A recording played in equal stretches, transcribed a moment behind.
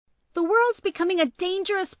world's becoming a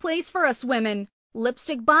dangerous place for us women.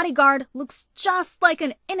 Lipstick Bodyguard looks just like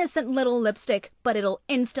an innocent little lipstick, but it'll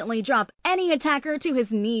instantly drop any attacker to his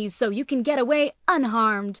knees so you can get away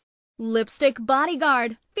unharmed. Lipstick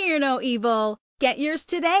Bodyguard, fear no evil. Get yours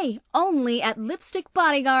today, only at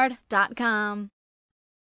lipstickbodyguard.com.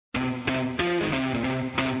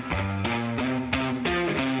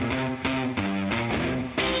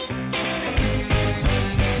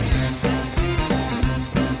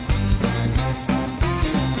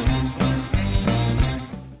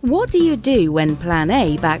 What do you do when Plan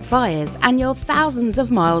A backfires and you're thousands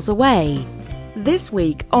of miles away? This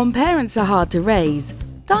week on Parents Are Hard to Raise,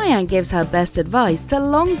 Diane gives her best advice to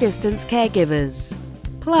long-distance caregivers.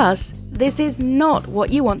 Plus, this is not what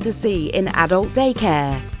you want to see in adult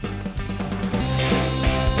daycare.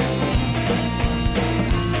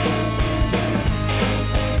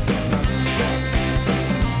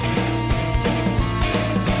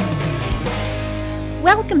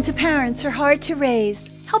 Welcome to Parents Are Hard to Raise,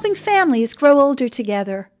 helping families grow older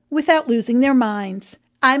together without losing their minds.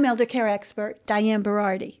 I'm elder care expert Diane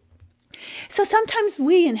Berardi. So sometimes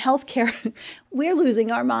we in healthcare, we're losing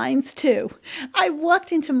our minds too. I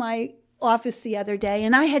walked into my office the other day,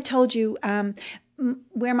 and I had told you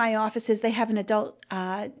where my office is, they have an adult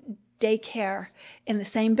daycare in the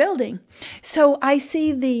same building. So I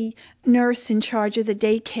see the nurse in charge of the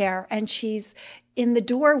daycare, and she's in the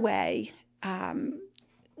doorway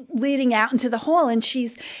leading out into the hall, and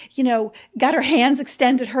she's, got her hands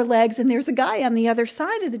extended, her legs, and there's a guy on the other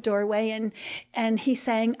side of the doorway, and he's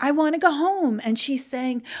saying, I want to go home. And she's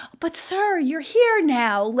saying, but sir, you're here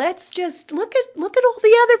now. Let's just look at all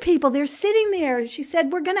the other people. They're sitting there. She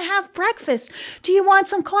said, we're going to have breakfast. Do you want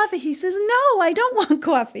some coffee? He says, no, I don't want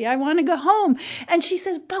coffee. I want to go home. And she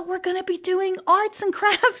says, but we're going to be doing arts and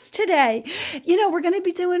crafts today. We're going to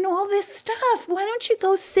be doing all this stuff. Why don't you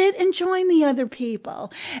go sit and join the other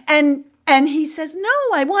people? And he says, no,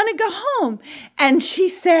 I want to go home. And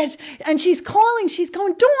she said, and she's calling, she's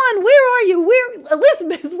going, Dawn, where are you?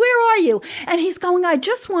 Elizabeth, where are you? And he's going, I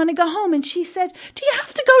just want to go home. And she said, do you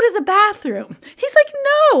have to go to the bathroom? He's like,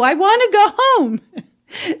 no, I want to go home.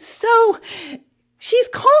 So she's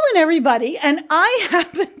calling everybody, and I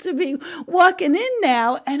happen to be walking in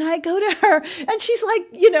now, and I go to her, and she's like,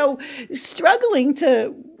 struggling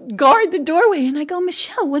to guard the doorway. And I go,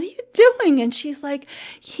 Michelle, what are you doing? And she's like,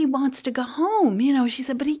 he wants to go home. She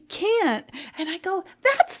said, but he can't. And I go,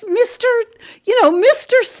 that's Mr.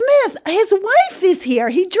 Smith. His wife is here.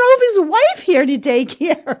 He drove his wife here to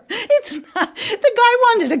daycare. It's not, the guy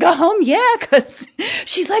wanted to go home. Yeah, because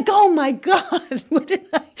she's like, oh my God.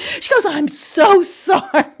 She goes, I'm so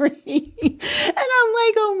sorry. And I'm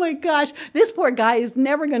like, oh my gosh, this poor guy is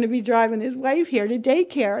never going to be driving his wife here to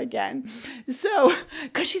daycare again. So,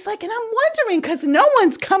 because she's like, and I'm wondering, because no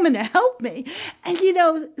one's coming to help me. And,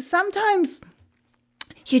 sometimes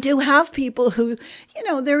you do have people who,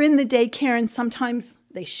 they're in the daycare, and sometimes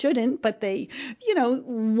they shouldn't, but they,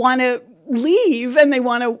 want to leave, and they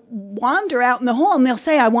want to wander out in the hall, and they'll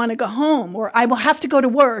say, I want to go home, or I will have to go to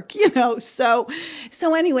work, So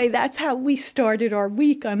anyway, that's how we started our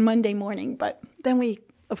week on Monday morning. But then we,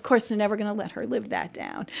 of course, are never going to let her live that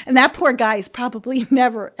down. And that poor guy is probably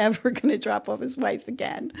never, ever going to drop off his wife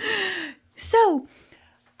again. So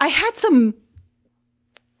I had some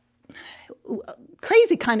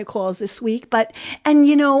crazy kind of calls this week, and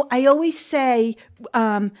I always say,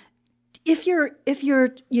 if your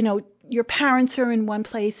parents are in one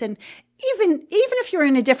place, and even if you're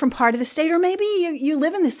in a different part of the state, or maybe you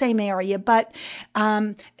live in the same area, but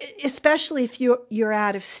especially if you're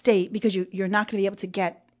out of state, because you're not going to be able to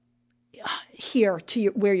get here to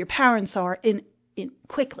where your parents are in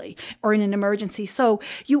quickly or in an emergency. So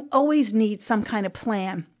you always need some kind of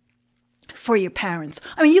plan for your parents.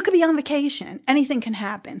 I mean, you could be on vacation. Anything can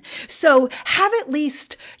happen. So have at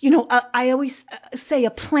least, I always say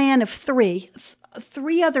a plan of three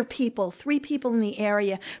other people, 3 people in the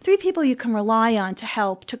area, 3 people you can rely on to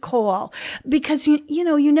help, to call, because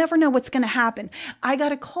you never know what's going to happen. I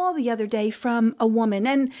got a call the other day from a woman,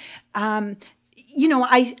 and I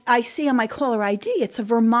see on my caller ID, it's a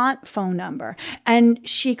Vermont phone number, and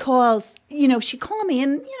she calls, she called me,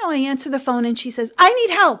 and, I answer the phone, and she says, I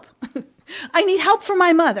need help. I need help for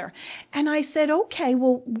my mother. And I said, okay,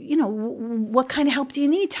 well, what kind of help do you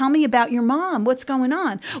need? Tell me about your mom. What's going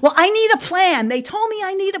on? Well, I need a plan. They told me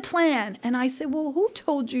I need a plan. And I said, well, who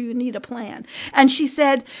told you need a plan? And she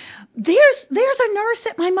said, there's a nurse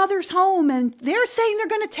at my mother's home, and they're saying they're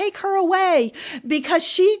going to take her away because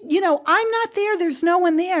she, I'm not there. There's no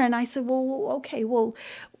one there. And I said, well, okay, well,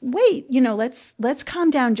 wait, let's calm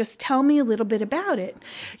down. Just tell me a little bit about it,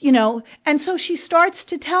 And so she starts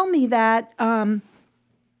to tell me that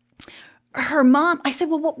her mom, I said,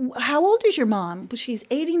 well, how old is your mom? Well, she's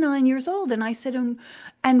 89 years old. And I said,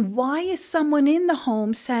 and why is someone in the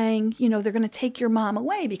home saying, they're going to take your mom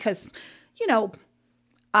away? Because,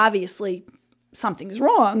 obviously something's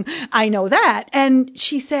wrong. I know that. And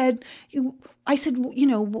she said, I said,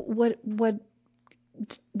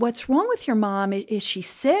 what's wrong with your mom? Is she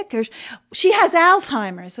sick? Or she has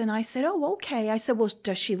Alzheimer's. And I said, oh, okay. I said, well,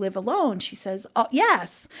 does she live alone? She says, oh, yes,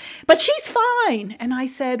 but she's fine. And I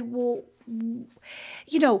said, well,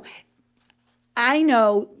 I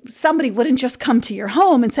know somebody wouldn't just come to your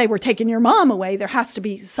home and say, we're taking your mom away. There has to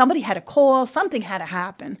be, somebody had a call, something had to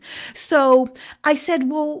happen. So I said,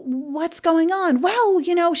 well, what's going on? Well,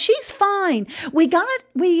 she's fine. We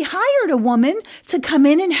hired a woman to come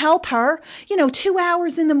in and help her, 2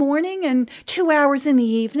 hours in the morning and 2 hours in the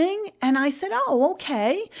evening. And I said, oh,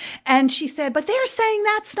 okay. And she said, but they're saying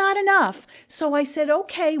that's not enough. So I said,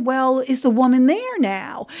 okay, well, is the woman there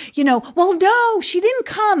now? Well, no, she didn't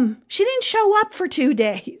come. She didn't show up for 2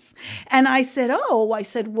 days. And I said,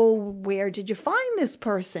 well, where did you find this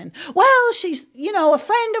person? Well, she's, a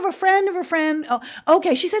friend of a friend of a friend. Oh,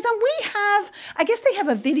 okay. She says, and I guess they have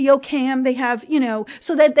a video cam. They have,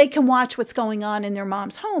 so that they can watch what's going on in their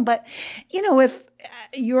mom's home. But, if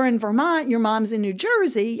you're in Vermont, your mom's in New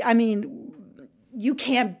Jersey, I mean, you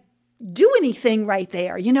can't do anything right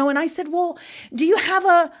there, And I said, well, do you have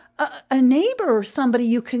a neighbor or somebody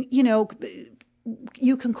you can,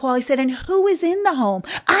 you can call? I said, and who is in the home?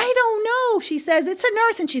 I don't know. She says, it's a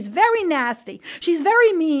nurse and she's very nasty. She's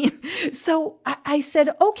very mean. So I said,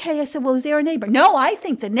 okay. I said, well, is there a neighbor? No, I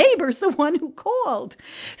think the neighbor's the one who called.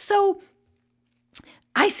 So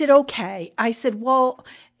I said, okay. I said, well,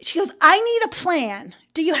 she goes, I need a plan.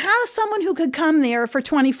 Do you have someone who could come there for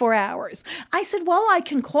 24 hours? I said, well, I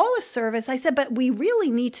can call a service. I said, but we really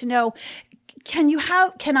need to know, can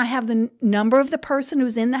I have the number of the person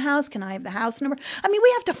who's in the house? Can I have the house number? I mean,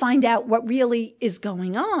 we have to find out what really is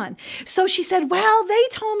going on. So she said, well, they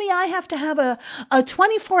told me I have to have a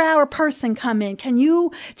 24-hour person come in. Can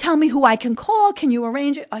you tell me who I can call? Can you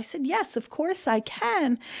arrange it? I said, yes, of course I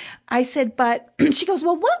can. I said, but she goes,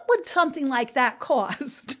 well, what would something like that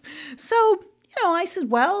cost? So I said,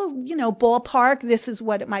 well, ballpark, this is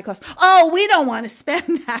what it might cost. Oh, we don't want to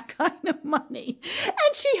spend that kind of money.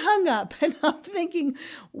 And she hung up, and I'm thinking,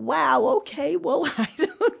 wow, okay, well, I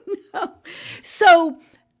don't know. So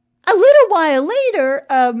a little while later,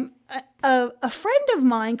 a friend of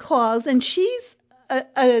mine calls, and she's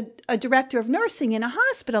a director of nursing in a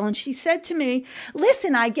hospital. And she said to me,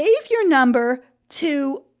 listen, I gave your number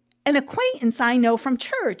to an acquaintance I know from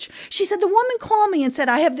church. She said, the woman called me and said,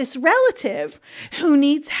 I have this relative who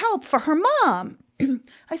needs help for her mom.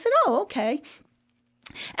 I said, oh, okay.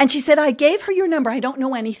 And she said, I gave her your number. I don't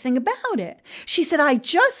know anything about it. She said, I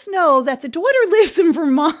just know that the daughter lives in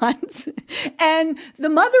Vermont and the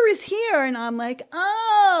mother is here. And I'm like,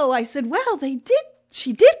 oh, I said, well,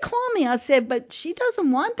 she did call me. I said, but she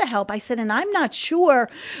doesn't want the help. I said, and I'm not sure,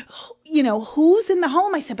 who's in the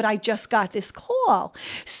home. I said, but I just got this call.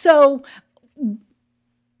 So,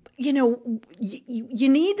 you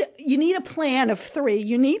need a plan of 3.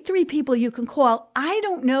 You need 3 people you can call. I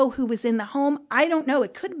don't know who was in the home. I don't know.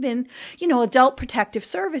 It could have been, Adult Protective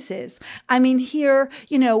Services. I mean, here,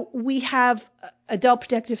 we have Adult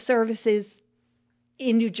Protective Services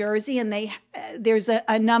in New Jersey, and there's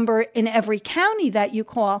a number in every county that you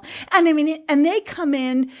call. And I mean, and they come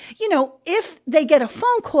in, if they get a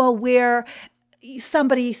phone call where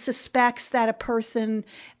somebody suspects that a person,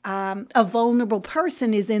 a vulnerable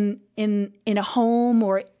person is in a home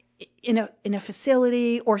or in a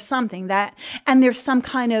facility or something and there's some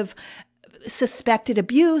kind of suspected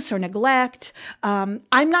abuse or neglect. I'm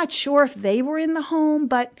not sure if they were in the home,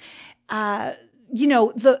 but,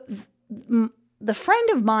 the friend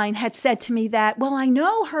of mine had said to me that, well, I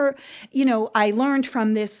know her, I learned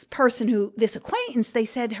from this acquaintance, they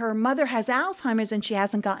said her mother has Alzheimer's and she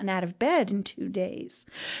hasn't gotten out of bed in 2 days.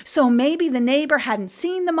 So maybe the neighbor hadn't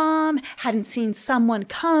seen the mom, hadn't seen someone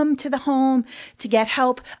come to the home to get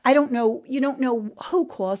help. I don't know. You don't know who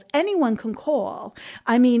calls. Anyone can call.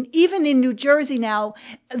 I mean, even in New Jersey now,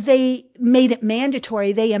 they made it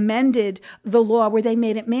mandatory. They amended the law where they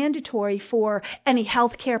made it mandatory for any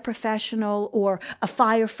healthcare professional or a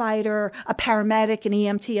firefighter, a paramedic, an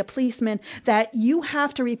EMT, a policeman, that you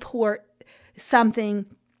have to report something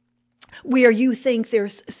where you think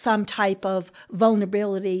there's some type of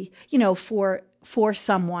vulnerability, for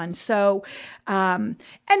someone. So, and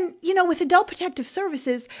with Adult Protective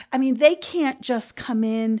Services, I mean, they can't just come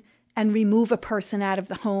in and remove a person out of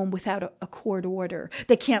the home without a court order.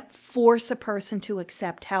 They can't force a person to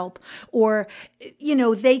accept help, or,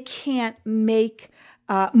 they can't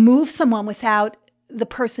move someone without the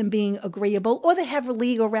person being agreeable, or they have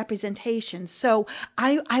legal representation. So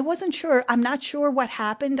I wasn't sure. I'm not sure what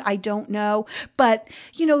happened. I don't know. But,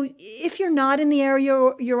 if you're not in the area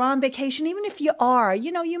or you're on vacation, even if you are,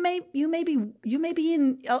 you may be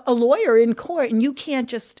in a lawyer in court, and you can't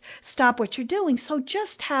just stop what you're doing. So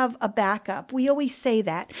just have a backup. We always say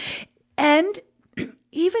that. And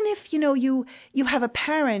even if, you have a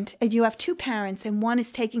parent and you have two parents and one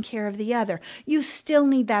is taking care of the other, you still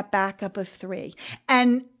need that backup of three.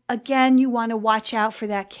 And again, you want to watch out for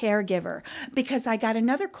that caregiver, because I got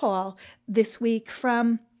another call this week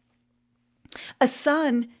from a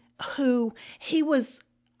son who he was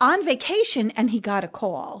on vacation and he got a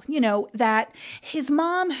call, that his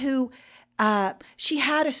mom, who she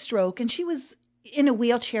had a stroke and she was in a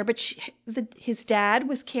wheelchair, but his dad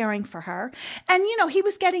was caring for her. And, he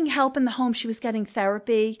was getting help in the home. She was getting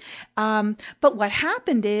therapy. But what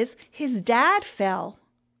happened is his dad fell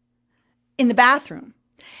in the bathroom.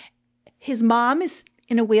 His mom is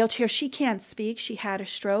in a wheelchair. She can't speak. She had a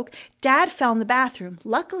stroke. Dad fell in the bathroom.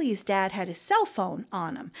 Luckily, his dad had his cell phone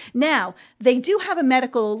on him. Now, they do have a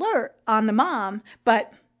medical alert on the mom,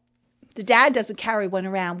 but the dad doesn't carry one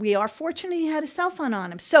around. We are fortunate he had a cell phone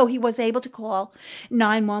on him, so he was able to call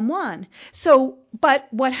 911. So, but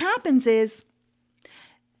what happens is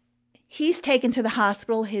he's taken to the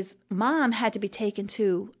hospital. His mom had to be taken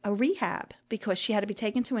to a rehab, because she had to be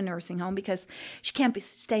taken to a nursing home because she can't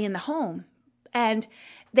stay in the home. And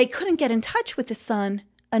they couldn't get in touch with the son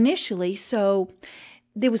initially, so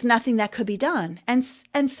there was nothing that could be done. And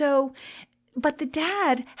so, but the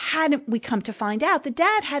dad we come to find out, the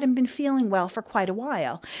dad hadn't been feeling well for quite a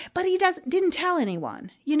while, but he didn't tell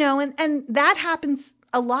anyone, and that happens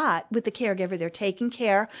a lot with the caregiver. They're taking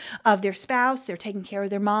care of their spouse, they're taking care of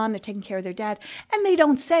their mom, they're taking care of their dad, and they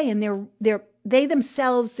don't say, and they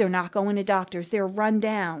themselves, they're not going to doctors, they're run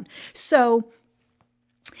down. So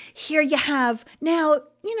here you have now,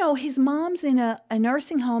 his mom's in a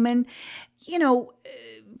nursing home, and,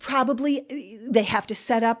 probably they have to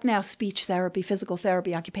set up now speech therapy, physical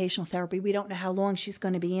therapy, occupational therapy. We don't know how long she's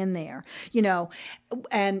going to be in there,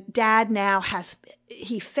 and dad now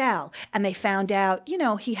he fell, and they found out,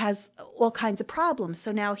 he has all kinds of problems.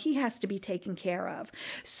 So now he has to be taken care of.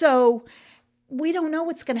 So we don't know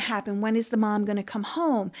what's going to happen. When is the mom going to come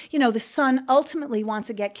home? The son ultimately wants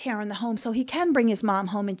to get care in the home so he can bring his mom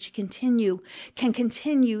home and she can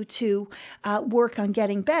continue to work on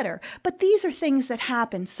getting better. But these are things that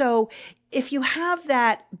happen. So if you have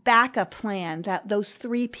that backup plan, those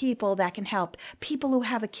three people that can help, people who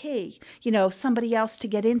have a key, somebody else to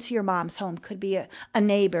get into your mom's home, could be a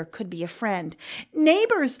neighbor, could be a friend.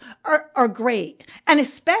 Neighbors are great. And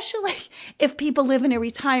especially if people live in a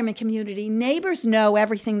retirement community, neighbors know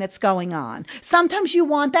everything that's going on. Sometimes you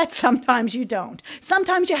want that, sometimes you don't.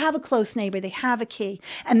 Sometimes you have a close neighbor, they have a key,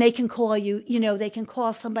 and they can call you, they can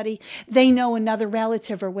call somebody, they know another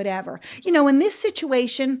relative or whatever. In this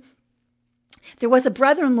situation, there was a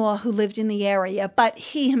brother-in-law who lived in the area, but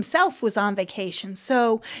he himself was on vacation.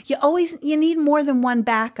 So you need more than one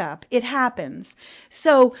backup. It happens.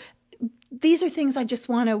 So these are things I just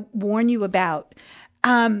want to warn you about.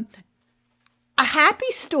 A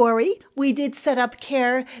happy story. We did set up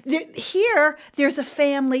care. Here, there's a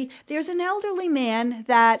family. There's an elderly man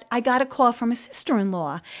that I got a call from a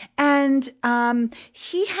sister-in-law. And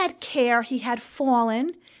he had care. He had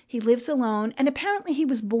fallen. He lives alone, and apparently he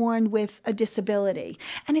was born with a disability,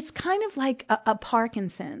 and it's kind of like a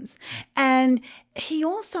Parkinson's. And he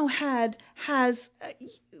also has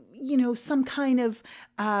some kind of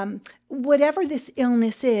whatever this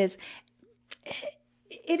illness is.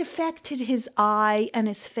 It affected his eye and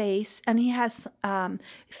his face, and he has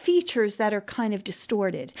features that are kind of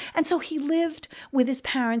distorted. And so he lived with his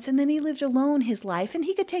parents, and then he lived alone his life, and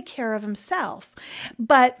he could take care of himself.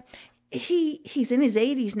 But he's in his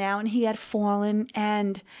 80s now, and he had fallen,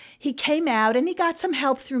 and he came out, and he got some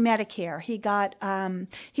help through Medicare.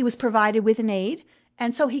 He was provided with an aide,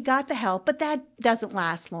 and so he got the help, but that doesn't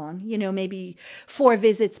last long, maybe 4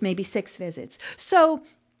 visits, maybe 6 visits. So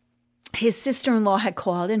his sister-in-law had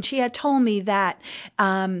called, and she had told me that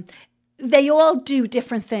they all do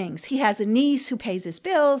different things. He has a niece who pays his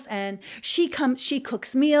bills, and she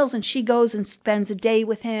cooks meals, and she goes and spends a day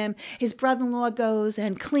with him. His brother-in-law goes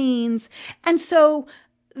and cleans. And so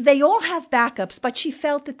they all have backups, but she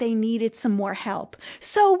felt that they needed some more help.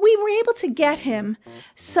 So we were able to get him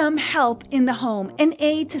some help in the home, an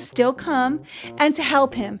aide to still come and to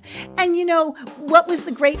help him. And what was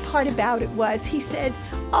the great part about it was he said,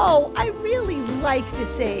 "Oh, I really like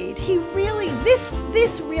this aide.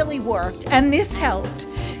 This really worked and this helped."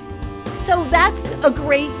 So that's a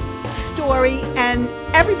great story and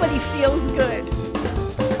everybody feels good.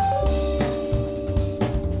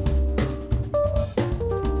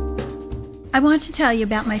 I want to tell you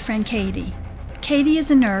about my friend Katie. Katie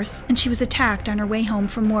is a nurse, and she was attacked on her way home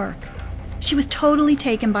from work. She was totally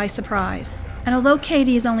taken by surprise, and although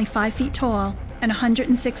Katie is only 5 feet tall and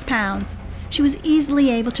 106 pounds, she was easily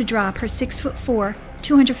able to drop her 6'4",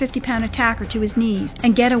 250-pound attacker to his knees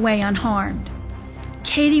and get away unharmed.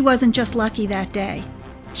 Katie wasn't just lucky that day.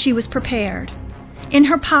 She was prepared. In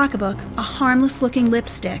her pocketbook, a harmless-looking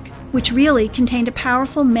lipstick, which really contained a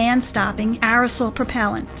powerful man-stopping aerosol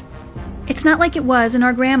propellant. It's not like it was in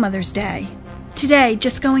our grandmother's day. Today,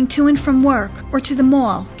 just going to and from work or to the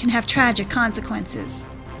mall can have tragic consequences.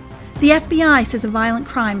 The FBI says a violent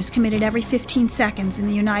crime is committed every 15 seconds in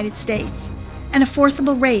the United States, and a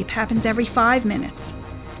forcible rape happens every 5 minutes.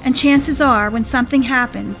 And chances are, when something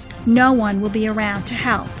happens, no one will be around to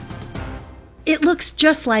help. It looks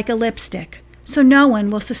just like a lipstick, so no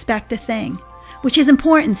one will suspect a thing, which is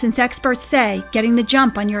important since experts say getting the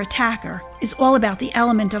jump on your attacker is all about the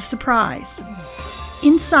element of surprise.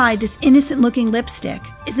 Inside this innocent-looking lipstick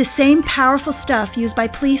is the same powerful stuff used by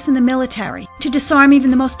police and the military to disarm even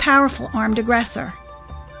the most powerful armed aggressor.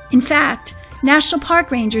 In fact, National Park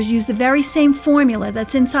Rangers use the very same formula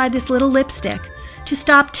that's inside this little lipstick to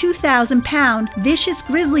stop 2,000-pound vicious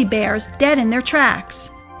grizzly bears dead in their tracks.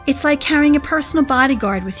 It's like carrying a personal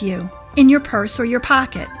bodyguard with you, in your purse or your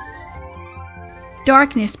pocket.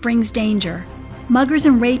 Darkness brings danger. Muggers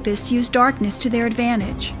and rapists use darkness to their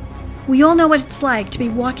advantage. We all know what it's like to be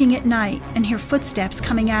walking at night and hear footsteps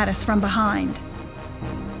coming at us from behind.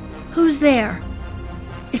 Who's there?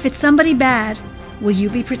 If it's somebody bad, will you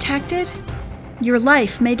be protected? Your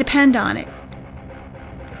life may depend on it.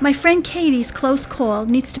 My friend Katie's close call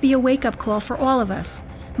needs to be a wake-up call for all of us,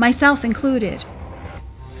 myself included.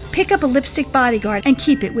 Pick up a lipstick bodyguard and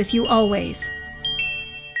keep it with you always.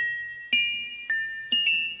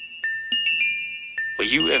 Were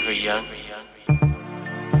you ever young?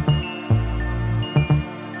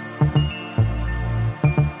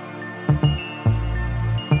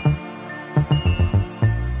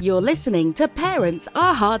 You're listening to Parents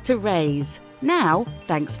Are Hard to Raise. Now,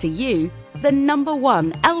 thanks to you, the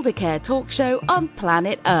 #1 elder care talk show on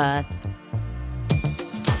planet Earth.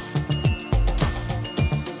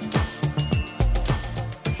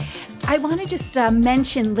 I want to just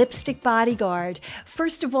mention Lipstick Bodyguard.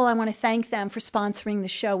 First of all, I want to thank them for sponsoring the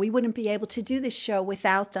show. We wouldn't be able to do this show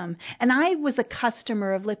without them. And I was a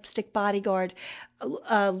customer of Lipstick Bodyguard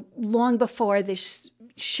long before this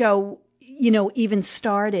show even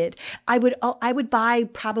started. I would buy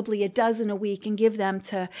probably a dozen a week and give them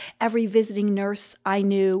to every visiting nurse I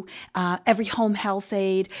knew, every home health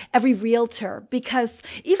aide, every realtor, because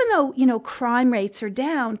even though, crime rates are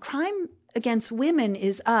down, crime against women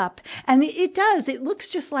is up, and it looks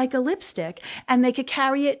just like a lipstick, and they could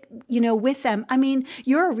carry it, with them. I mean,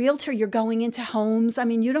 you're a realtor, you're going into homes. I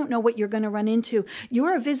mean, you don't know what you're going to run into.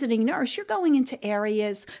 You're a visiting nurse, you're going into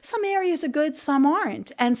areas. Some areas are good, some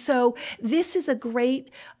aren't. And so this is a great,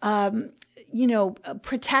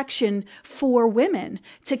 protection for women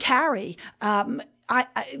to carry.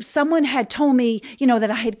 Someone had told me, that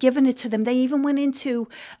I had given it to them. They even went into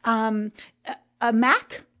a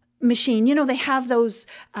Mac machine. They have those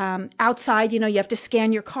outside, you have to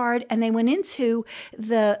scan your card, and they went into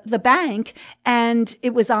the bank, and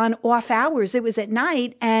it was on off hours. It was at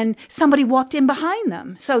night, and somebody walked in behind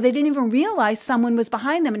them. So they didn't even realize someone was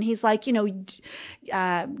behind them, and he's like,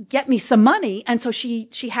 get me some money. And so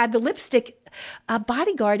she had the lipstick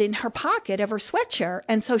bodyguard in her pocket of her sweatshirt,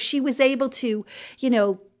 and so she was able to,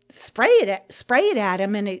 spray it at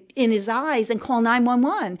him in his eyes and call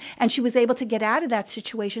 911, and she was able to get out of that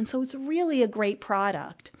situation. So it's really a great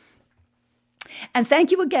product. And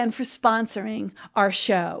thank you again for sponsoring our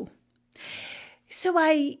show. So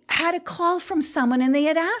I had a call from someone, and they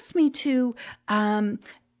had asked me to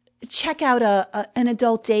check out an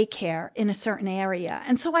adult daycare in a certain area.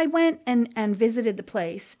 And so I went and visited the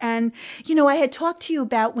place. And, I had talked to you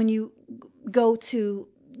about when you go to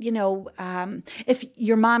if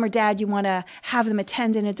your mom or dad, you want to have them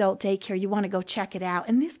attend an adult daycare, you want to go check it out.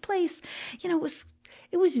 And this place,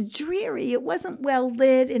 it was dreary. It wasn't well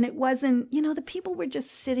lit, and it wasn't, the people were just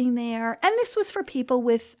sitting there. And this was for people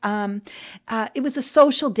with, it was a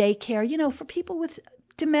social daycare, for people with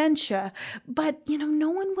dementia, but,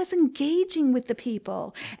 no one was engaging with the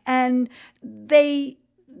people. And the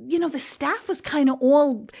staff was kind of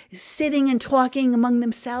all sitting and talking among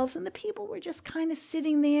themselves, and the people were just kind of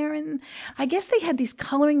sitting there, and I guess they had these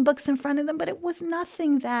coloring books in front of them, but it was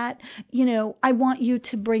nothing that, I want you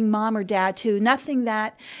to bring mom or dad to, nothing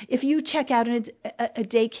that if you check out a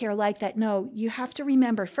daycare like that, no, you have to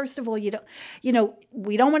remember, first of all,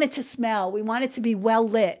 we don't want it to smell. We want it to be well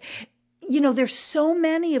lit. There's so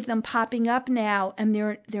many of them popping up now, and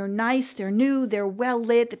they're nice, they're new, they're well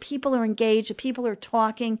lit, the people are engaged, the people are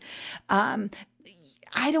talking.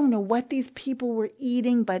 I don't know what these people were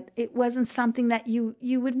eating, but it wasn't something that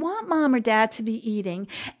you would want mom or dad to be eating.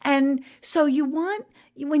 And so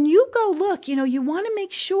when you go look, you want to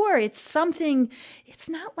make sure it's something, it's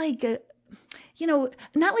not like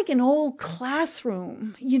not like an old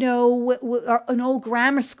classroom, or an old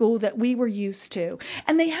grammar school that we were used to.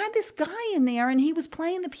 And they had this guy in there, and he was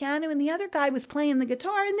playing the piano, and the other guy was playing the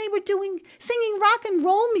guitar, and they were singing rock and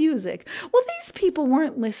roll music. Well, these people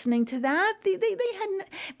weren't listening to that. They hadn't.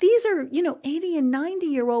 These are 80 and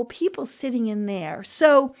 90-year-old people sitting in there.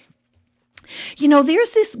 So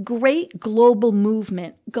there's this great global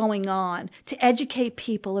movement going on to educate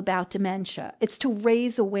people about dementia. It's to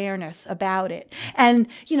raise awareness about it. And,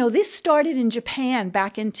 this started in Japan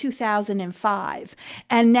back in 2005.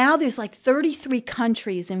 And now there's like 33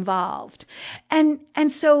 countries involved. And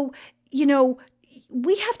so,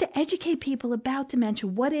 we have to educate people about dementia.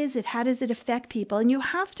 What is it? How does it affect people? And you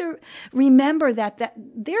have to remember that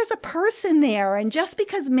there's a person there, and just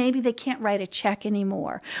because maybe they can't write a check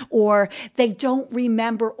anymore, or they don't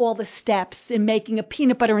remember all the steps in making a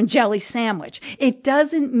peanut butter and jelly sandwich, it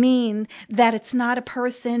doesn't mean that it's not a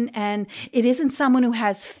person, and it isn't someone who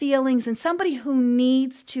has feelings, and somebody who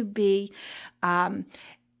needs to be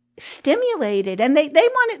stimulated, and they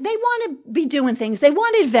want to be doing things. They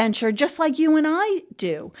want adventure, just like you and I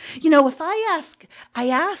do. If I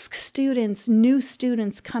ask students, new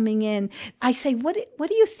students coming in, I say, what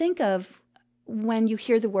do you think of when you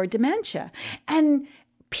hear the word dementia? And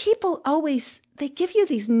people always, they give you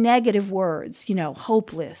these negative words,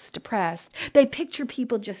 hopeless, depressed. They picture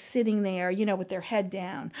people just sitting there, with their head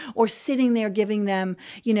down, or sitting there giving them,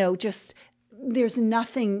 just there's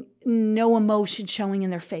nothing, no emotion showing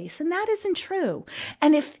in their face. And that isn't true.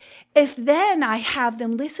 And if then I have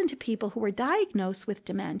them listen to people who are diagnosed with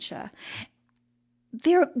dementia,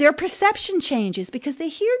 their perception changes because they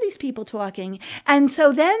hear these people talking. And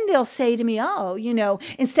so then they'll say to me,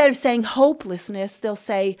 instead of saying hopelessness, they'll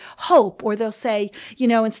say hope, or they'll say,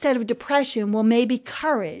 instead of depression, well, maybe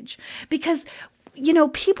courage. Because,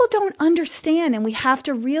 people don't understand, and we have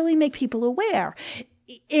to really make people aware.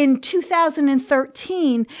 In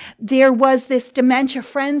 2013, there was this Dementia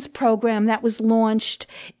Friends program that was launched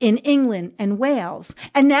in England and Wales,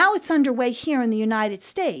 and now it's underway here in the United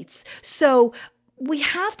States. So we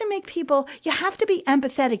have to make people, you have to be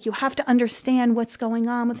empathetic. You have to understand what's going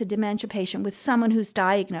on with a dementia patient, with someone who's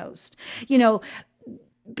diagnosed,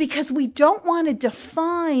 because we don't want to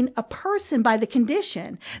define a person by the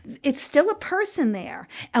condition. It's still a person there,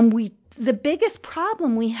 and the biggest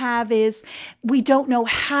problem we have is we don't know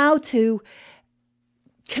how to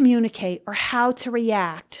communicate or how to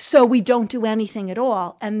react, so we don't do anything at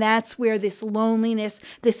all. And that's where this loneliness,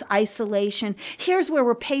 this isolation, here's where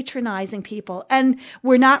we're patronizing people, and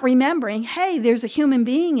we're not remembering, hey, there's a human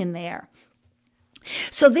being in there.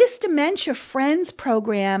 So this Dementia Friends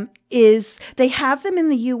program they have them in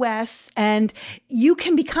the U.S., and you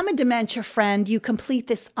can become a dementia friend. You complete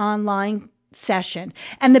this online session.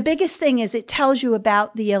 And the biggest thing is it tells you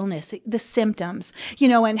about the illness, the symptoms,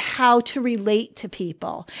 and how to relate to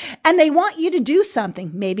people. And they want you to do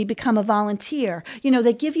something, maybe become a volunteer.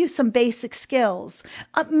 They give you some basic skills.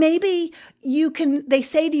 Maybe they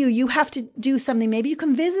say to you, you have to do something. Maybe you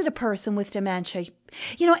can visit a person with dementia.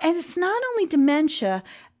 And it's not only dementia,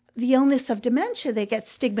 the illness of dementia, they get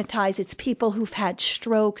stigmatized. It's people who've had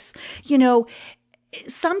strokes,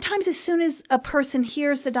 Sometimes as soon as a person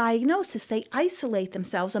hears the diagnosis, they isolate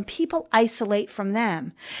themselves, and people isolate from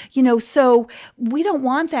them. So we don't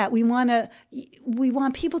want that. We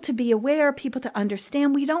want people to be aware, people to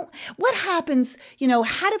understand. What happens,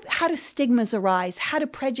 how do stigmas arise? How do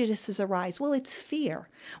prejudices arise? Well, it's fear.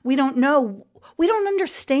 We don't know. We don't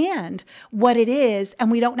understand what it is,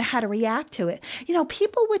 and we don't know how to react to it.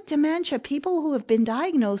 People with dementia, people who have been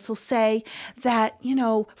diagnosed will say that,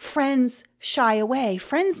 friends shy away.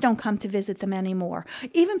 Friends don't come to visit them anymore.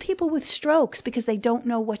 Even people with strokes, because they don't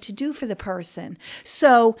know what to do for the person.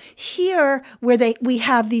 So here, where we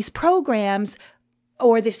have these programs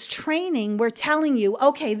or this training, we're telling you,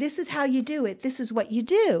 okay, this is how you do it. This is what you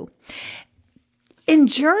do. in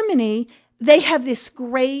Germany, they have this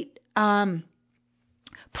great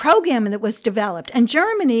program that was developed. And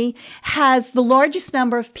Germany has the largest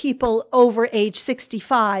number of people over age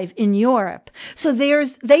 65 in Europe. So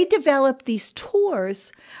they developed these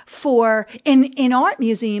tours in art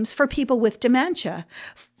museums for people with dementia,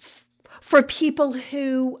 for people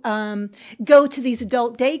who go to these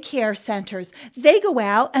adult daycare centers. They go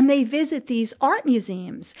out and they visit these art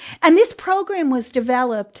museums. And this program was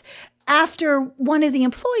developed after one of the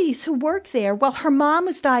employees who worked there, well, her mom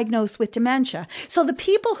was diagnosed with dementia. So the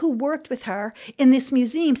people who worked with her in this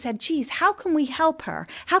museum said, geez, how can we help her?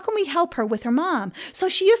 How can we help her with her mom? So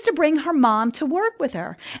she used to bring her mom to work with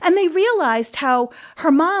her. And they realized how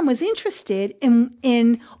her mom was interested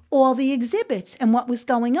in all the exhibits and what was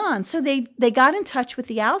going on. So they got in touch with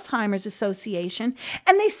the Alzheimer's Association,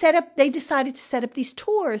 and they decided to set up these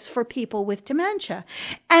tours for people with dementia.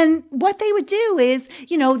 And what they would do is,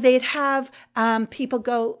 they'd have people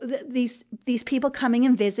go, these people coming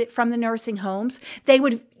and visit from the nursing homes. They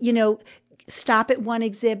would, stop at one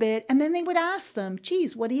exhibit, and then they would ask them,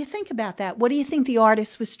 geez, what do you think about that? What do you think the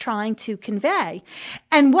artist was trying to convey?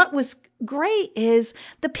 And what was great is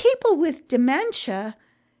the people with dementia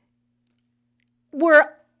were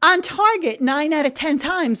on target 9 out of 10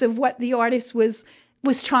 times of what the artist was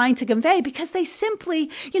trying to convey, because they simply,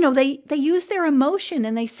 they used their emotion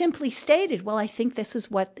and they simply stated, well, I think this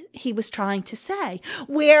is what he was trying to say.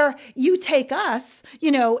 Where you take us,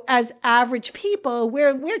 as average people,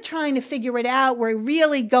 we're trying to figure it out. We're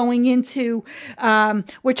really going into,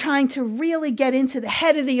 we're trying to really get into the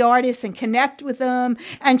head of the artist and connect with them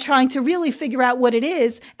and trying to really figure out what it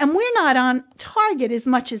is. And we're not on target as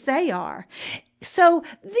much as they are. So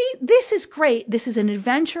this is great. This is an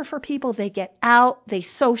adventure for people. They get out, they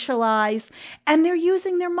socialize, and they're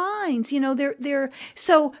using their minds.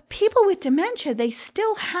 So people with dementia, they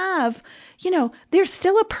still have, there's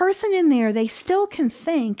still a person in there. They still can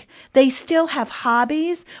think. They still have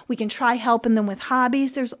hobbies. We can try helping them with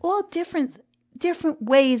hobbies. There's all different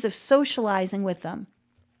ways of socializing with them.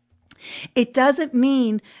 It doesn't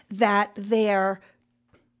mean that they're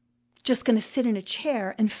just going to sit in a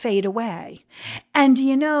chair and fade away. And,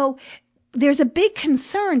 there's a big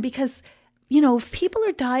concern because, if people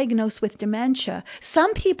are diagnosed with dementia,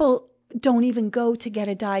 some people don't even go to get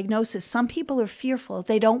a diagnosis. Some people are fearful.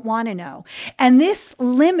 They don't want to know. And this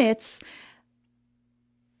limits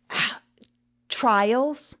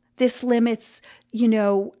trials. This limits,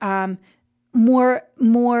 more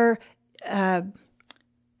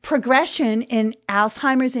progression in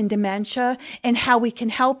Alzheimer's and dementia, and how we can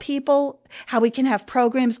help people, how we can have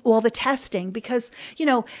programs, all the testing. Because,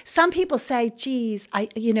 some people say, geez,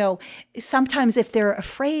 sometimes if they're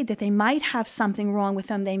afraid that they might have something wrong with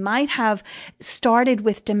them, they might have started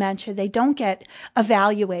with dementia, they don't get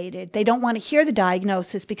evaluated. They don't want to hear the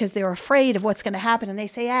diagnosis because they're afraid of what's going to happen. And they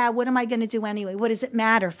say, what am I going to do anyway? What does it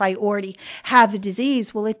matter if I already have the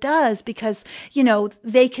disease? Well, it does, because,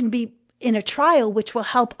 they can be in a trial which will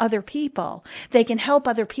help other people. They can help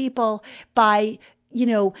other people by,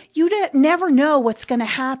 you never know what's going to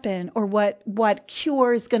happen or what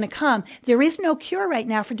cure is going to come. There is no cure right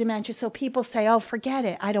now for dementia, so people say, oh, forget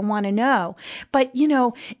it, I don't want to know. But,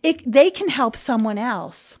 they can help someone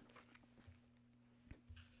else.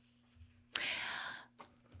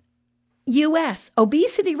 U.S.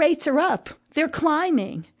 obesity rates are up. They're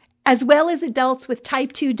climbing, as well as adults with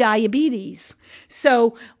type 2 diabetes.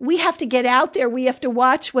 So we have to get out there. We have to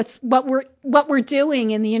watch what we're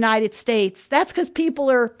doing in the United States. That's because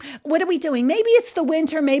what are we doing? Maybe it's the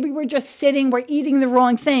winter. Maybe we're just sitting. We're eating the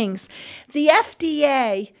wrong things. The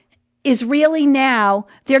FDA is really now,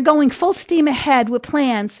 they're going full steam ahead with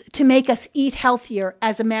plans to make us eat healthier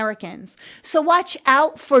as Americans. So watch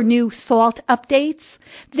out for new SALT updates.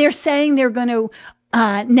 They're saying they're going to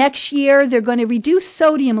next year, they're going to reduce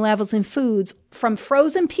sodium levels in foods from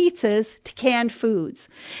frozen pizzas to canned foods.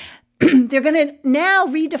 They're going to now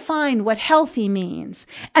redefine what healthy means.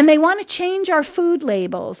 And they want to change our food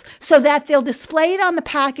labels so that they'll display it on the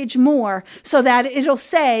package more so that it'll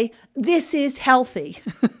say, this is healthy.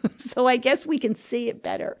 So I guess we can see it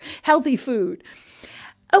better. Healthy food.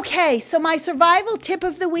 Okay, so my survival tip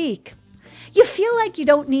of the week. You feel like you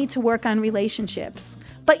don't need to work on relationships,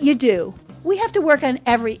 but you do. We have to work on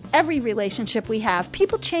every relationship we have.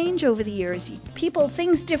 People change over the years.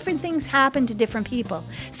 Different things happen to different people.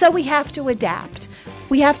 So we have to adapt.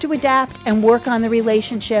 We have to adapt and work on the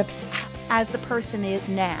relationship as the person is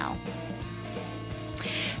now.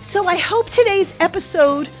 So I hope today's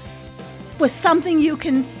episode was something you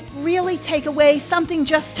can really take away something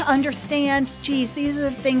just to understand, geez, these are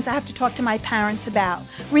the things I have to talk to my parents about.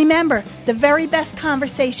 Remember, the very best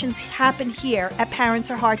conversations happen here at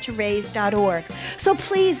ParentsAreHardToRaise.org. So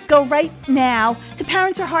please go right now to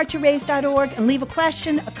ParentsAreHardToRaise.org and leave a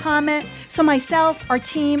question, a comment, so myself, our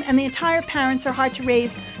team, and the entire Parents Are Hard to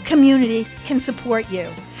Raise community can support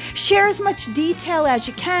you. Share as much detail as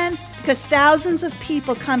you can, because thousands of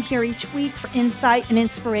people come here each week for insight and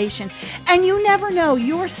inspiration. And you never know,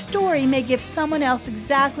 your story may give someone else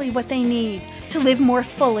exactly what they need to live more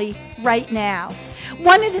fully right now.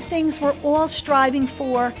 One of the things we're all striving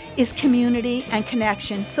for is community and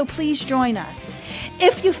connection, so please join us.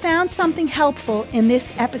 If you found something helpful in this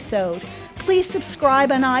episode, please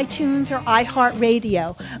subscribe on iTunes or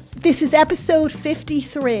iHeartRadio. This is episode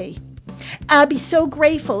 53. I'll be so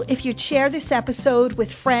grateful if you'd share this episode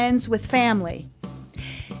with friends, with family.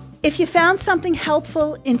 If you found something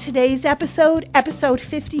helpful in today's episode, episode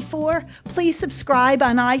 54, please subscribe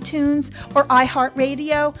on iTunes or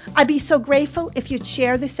iHeartRadio. I'd be so grateful if you'd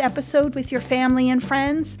share this episode with your family and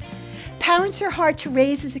friends. Parents Are Hard to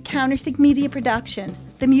Raise is a Counterthink Media production.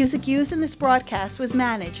 The music used in this broadcast was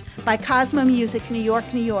managed by Cosmo Music, New York,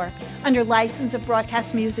 New York, under license of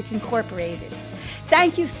Broadcast Music Incorporated.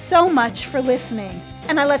 Thank you so much for listening,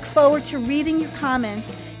 and I look forward to reading your comments.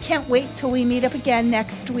 Can't wait till we meet up again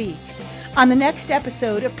next week on the next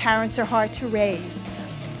episode of Parents Are Hard to Raise.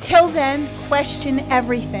 Till then, question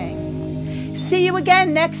everything. See you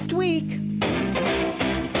again next week.